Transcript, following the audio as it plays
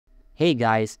Hey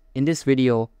guys, in this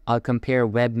video, I'll compare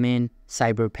Webmin,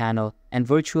 Cyberpanel, and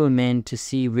Virtualmin to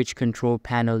see which control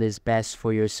panel is best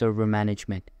for your server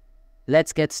management.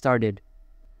 Let's get started.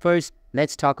 First,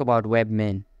 let's talk about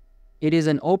Webmin. It is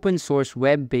an open-source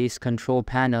web-based control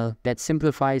panel that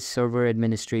simplifies server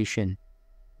administration.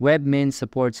 Webmin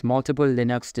supports multiple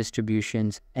Linux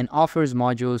distributions and offers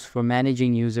modules for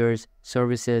managing users,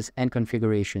 services, and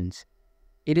configurations.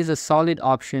 It is a solid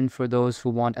option for those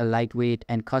who want a lightweight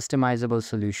and customizable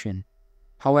solution.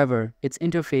 However, its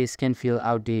interface can feel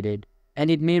outdated,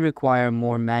 and it may require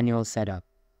more manual setup.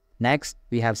 Next,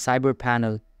 we have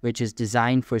Cyberpanel, which is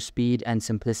designed for speed and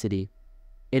simplicity.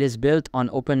 It is built on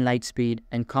Open Lightspeed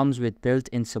and comes with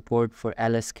built-in support for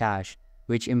LS Cache,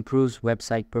 which improves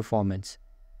website performance.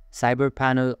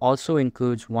 Cyberpanel also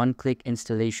includes one-click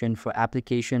installation for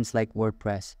applications like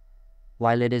WordPress.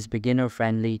 While it is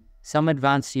beginner-friendly, some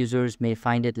advanced users may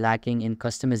find it lacking in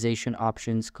customization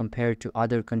options compared to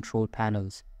other control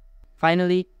panels.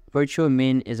 Finally,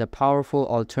 Virtualmin is a powerful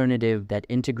alternative that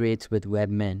integrates with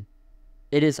Webmin.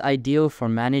 It is ideal for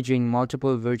managing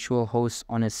multiple virtual hosts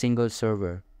on a single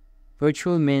server.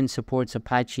 Virtualmin supports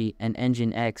Apache and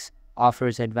Nginx,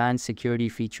 offers advanced security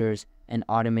features, and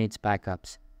automates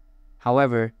backups.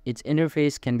 However, its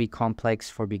interface can be complex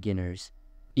for beginners.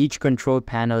 Each control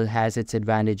panel has its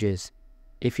advantages.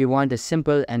 If you want a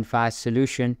simple and fast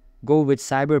solution, go with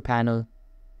Cyberpanel.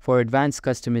 For advanced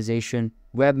customization,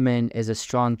 Webmin is a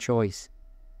strong choice.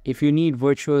 If you need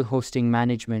virtual hosting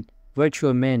management,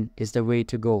 Virtualmin is the way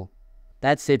to go.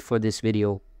 That's it for this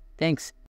video. Thanks.